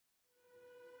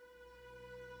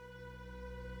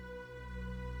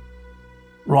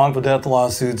Wrongful death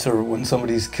lawsuits are when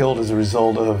somebody's killed as a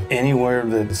result of anywhere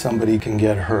that somebody can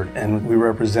get hurt, and we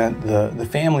represent the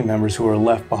family members who are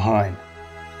left behind.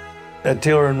 At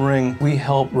Taylor & Ring, we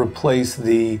help replace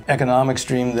the economic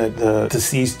stream that the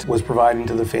deceased was providing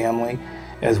to the family,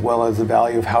 as well as the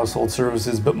value of household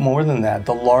services. But more than that,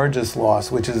 the largest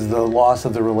loss, which is the loss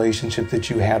of the relationship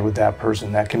that you had with that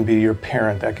person. That can be your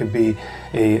parent, that could be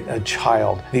a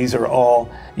child. These are all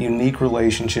unique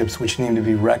relationships which need to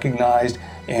be recognized,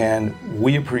 and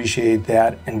we appreciate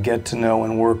that and get to know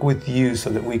and work with you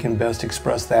so that we can best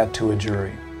express that to a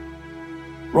jury.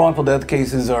 Wrongful death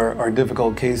cases are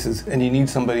difficult cases, and you need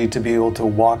somebody to be able to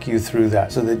walk you through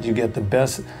that so that you get the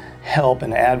best help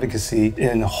and advocacy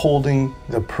in holding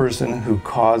the person who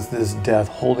caused this death,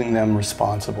 holding them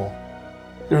responsible.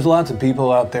 There's lots of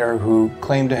people out there who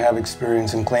claim to have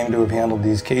experience and claim to have handled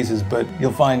these cases, but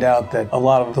you'll find out that a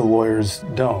lot of the lawyers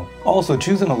don't. Also,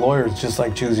 choosing a lawyer is just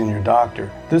like choosing your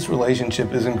doctor. This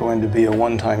relationship isn't going to be a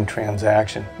one-time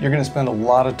transaction. You're going to spend a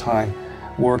lot of time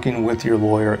working with your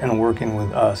lawyer and working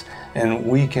with us, and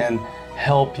we can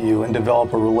help you and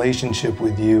develop a relationship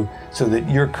with you so that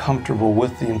you're comfortable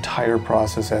with the entire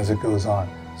process as it goes on,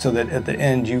 so that at the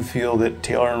end you feel that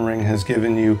Taylor & Ring has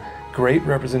given you great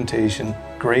representation,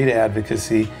 great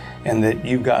advocacy, and that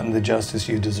you've gotten the justice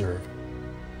you deserve.